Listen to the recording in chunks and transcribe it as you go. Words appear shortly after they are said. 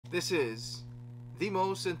This is the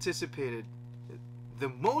most anticipated, the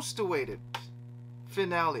most awaited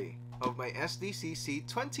finale of my SDCC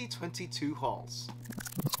 2022 hauls.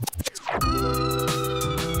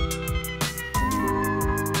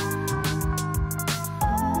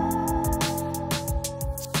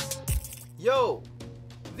 Yo!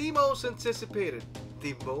 The most anticipated,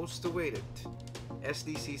 the most awaited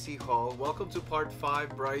SDCC haul. Welcome to part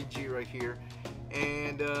 5, Brian G right here.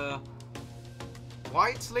 And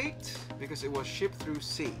why it's late? Because it was shipped through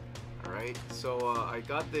sea. Alright, so I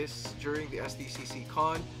got this during the SDCC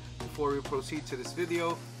con. Before we proceed to this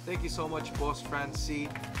video, thank you so much Boss Francie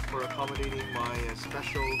for accommodating my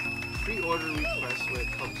special pre-order request when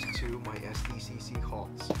it comes to my SDCC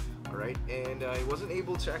hauls. Alright, and I wasn't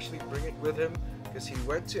able to actually bring it with him because he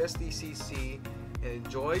went to SDCC and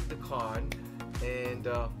enjoyed the con and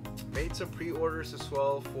made some pre-orders as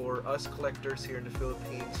well for us collectors here in the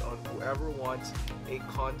Philippines on whoever wants a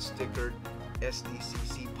con stickered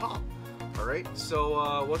SDCC pop. Alright,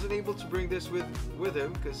 so wasn't able to bring this with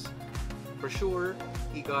him because for sure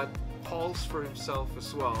he got hauls for himself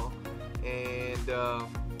as well, and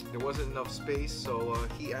there wasn't enough space, so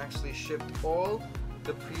he actually shipped all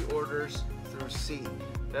the pre-orders through sea.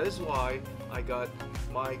 That is why I got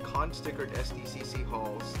my con stickered SDCC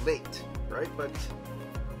hauls late, right? But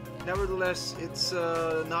nevertheless, it's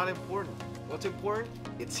not important. What's important?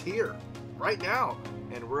 It's here right now,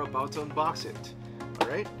 and we're about to unbox it. All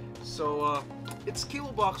right, so it's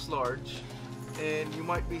kilo box large, and you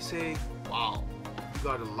might be saying, wow, you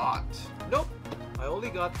got a lot. Nope, I only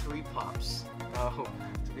got 3 pops, to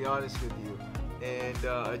be honest with you. And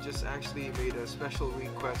I just actually made a special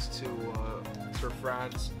request to Sir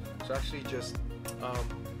Franz to actually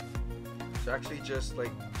just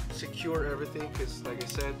like secure everything, because like I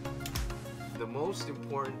said, the most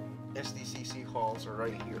important SDCC hauls are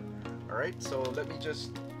right here. Alright, so let me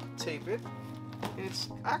just tape it. And it's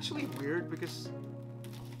actually weird because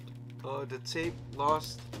the tape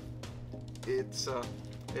lost its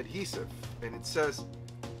adhesive, and it says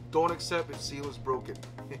don't accept if seal is broken.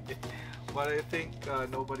 But I think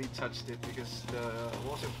nobody touched it because the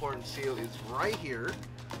most important seal is right here,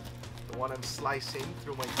 the one I'm slicing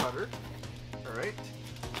through my cutter. Alright,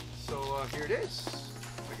 so here it is.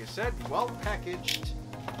 Like I said, well packaged.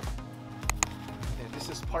 And this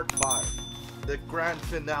is part 5, the grand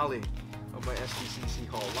finale of my SDCC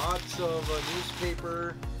haul. Lots of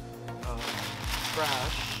newspaper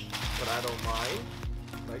trash, but I don't mind.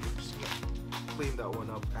 Like, I'm just gonna clean that one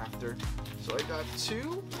up after. So I got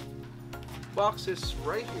 2 boxes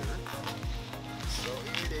right here. So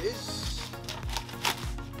here it is.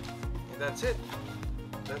 And that's it.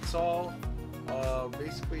 That's all.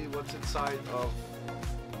 Basically what's inside of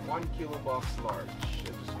 1 kilo box large. I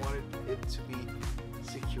just wanted it to be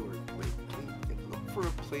secured. Wait, and look for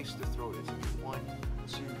a place to throw it. 1,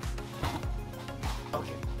 2.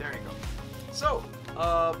 Okay, there you go. So,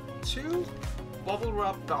 2 bubble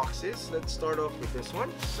wrap boxes. Let's start off with this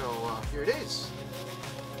one. So here it is,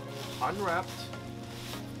 unwrapped.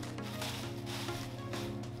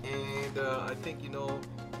 And I think you know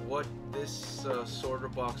what this sorter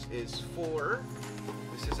box is for.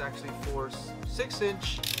 This is actually for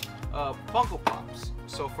 6-inch Funko Pops.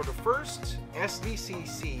 So for the first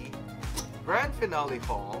SDCC grand finale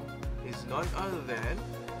haul is none other than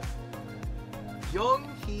Young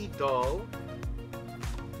Hee doll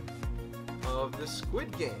of the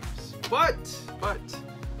Squid Games. But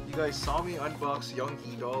you guys saw me unbox Young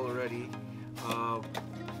Hee doll already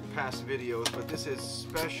past videos, but this is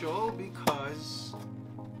special because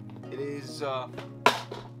it is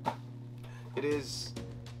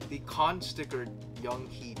the con stickered Young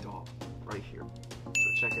Hee doll right here.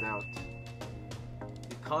 So check it out.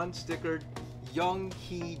 The con stickered Young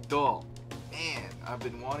Hee doll. Man, I've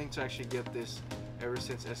been wanting to actually get this ever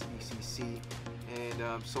since SDCC, and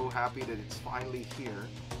I'm so happy that it's finally here.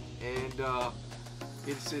 And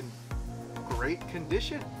it's in great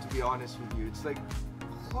condition, to be honest with you. It's like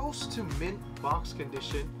close to mint box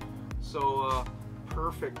condition. So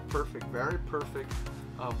perfect, very perfect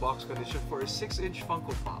box condition for a 6-inch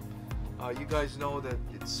Funko Pop. You guys know that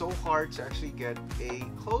it's so hard to actually get a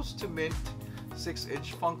close to mint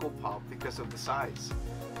 6-inch Funko Pop because of the size.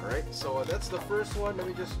 Alright, so that's the first one. Let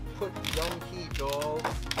me just put Young Hee doll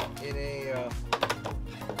in a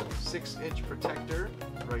 6-inch protector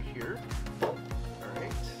right here.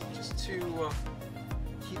 Alright, just to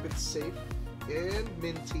keep it safe and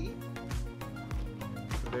minty.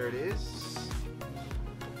 So there it is.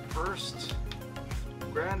 First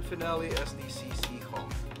grand finale SDCC haul.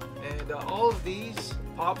 And all of these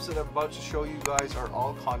pops that I'm about to show you guys are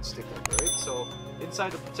all con stickered, right? So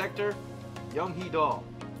inside the protector, Young Hee doll.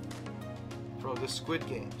 from the Squid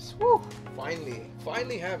Games. Woo!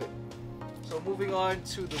 Finally have it. So moving on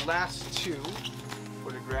to the last two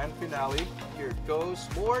for the grand finale. Here it goes.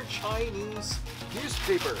 More Chinese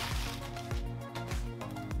newspaper.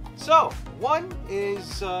 So one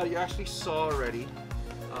is you actually saw already.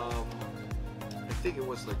 I think it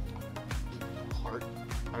was like part.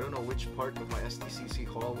 I don't know which part of my SDCC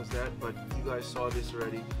haul was that, but you guys saw this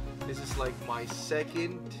already. This is like my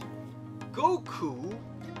second Goku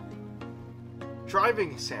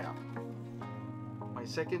driving exam. My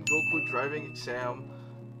second Goku driving exam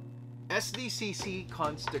SDCC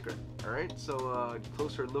con sticker. Alright, so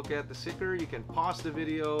closer look at the sticker. You can pause the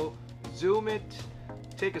video, zoom it,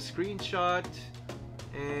 take a screenshot,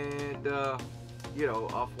 and you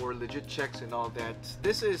know, for legit checks and all that.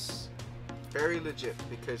 This is very legit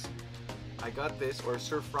because I got this, or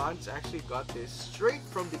Sir Franz actually got this straight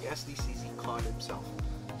from the SDCC con himself.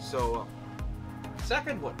 So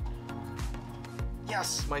second one,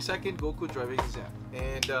 yes, my second Goku driving exam.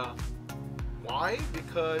 And why?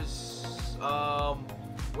 Because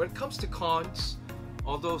when it comes to cons,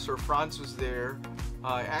 although Sir Franz was there,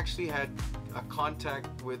 I actually had a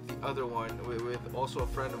contact with the other one, with also a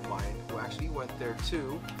friend of mine who actually went there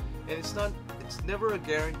too. And it's never a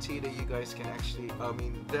guarantee that you guys can actually,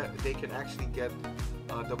 that they can actually get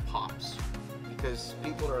the pops, because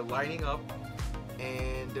people are lining up,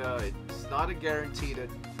 and it's not a guarantee that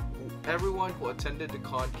everyone who attended the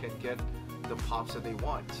con can get the pops that they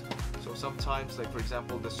want. So sometimes, like for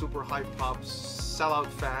example, the super hype pops sell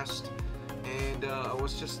out fast, and I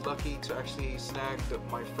was just lucky to actually snag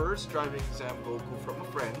my first driving exam Goku from a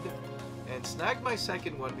friend, and snagged my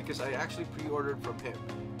second one because I actually pre-ordered from him.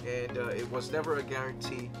 And it was never a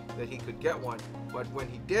guarantee that he could get one, but when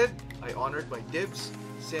he did, I honored my dibs,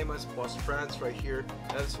 same as Boss France right here.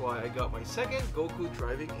 That's why I got my second Goku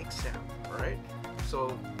driving exam. Alright,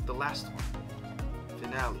 so the last one,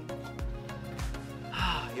 finale.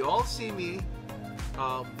 You all see me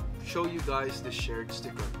show you guys the shared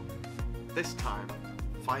sticker. This time,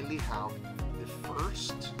 finally have the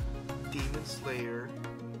first Demon Slayer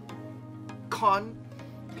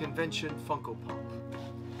convention Funko Pop.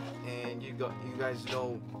 And you guys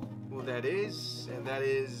know who that is, and that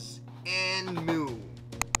is Enmu.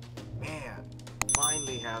 Man,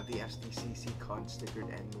 finally have the SDCC con stickered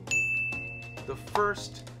Enmu. The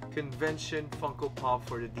first convention Funko Pop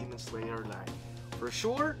for the Demon Slayer line. For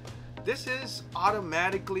sure, this is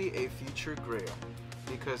automatically a future grail,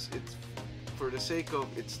 because it's, for the sake of,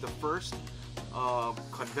 it's the first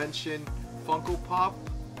convention Funko Pop.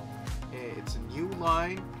 It's a new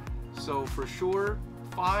line, so for sure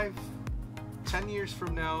 5-10 years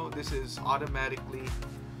from now, this is automatically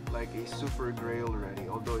like a super grail already.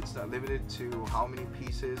 Although it's not limited to how many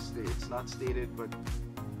pieces, it's not stated, but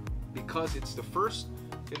because it's the first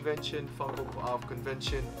convention Funko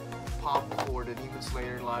convention pop for the Demon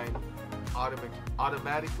Slayer line,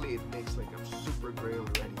 automatically it makes like a super grail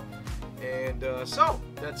already. And so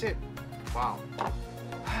that's it. Wow.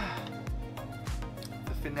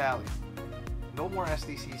 The finale. No more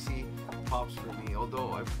SDCC pops for me,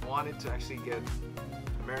 although I've wanted to actually get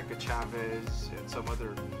America Chavez and some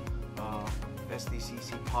other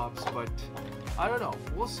SDCC pops, but I don't know,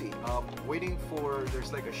 we'll see. Waiting for,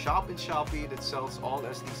 there's like a shop in Shopee that sells all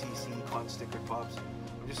SDCC con sticker pops.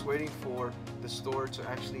 I'm just waiting for the store to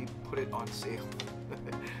actually put it on sale,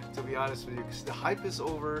 to be honest with you, because the hype is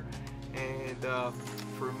over. And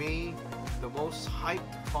for me, the most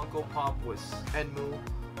hyped Funko Pop was Enmu,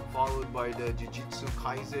 followed by the Jujutsu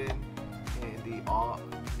Kaisen and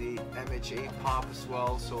the MHA Pop as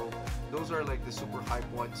well. So those are like the super hype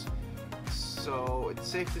ones. So it's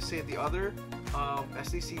safe to say the other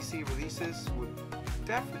SDCC releases would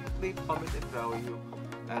definitely plummet in value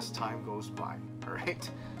as time goes by. Alright,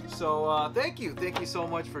 so thank you so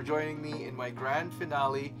much for joining me in my grand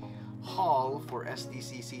finale haul for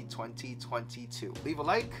SDCC 2022. Leave a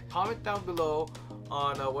like, comment down below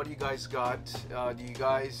on what you guys got. Do you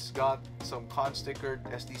guys got some con stickered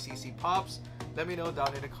SDCC pops? Let me know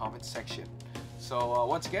down in the comment section. So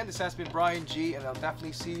once again, this has been Brian G, and I'll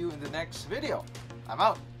definitely see you in the next video. I'm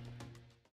out.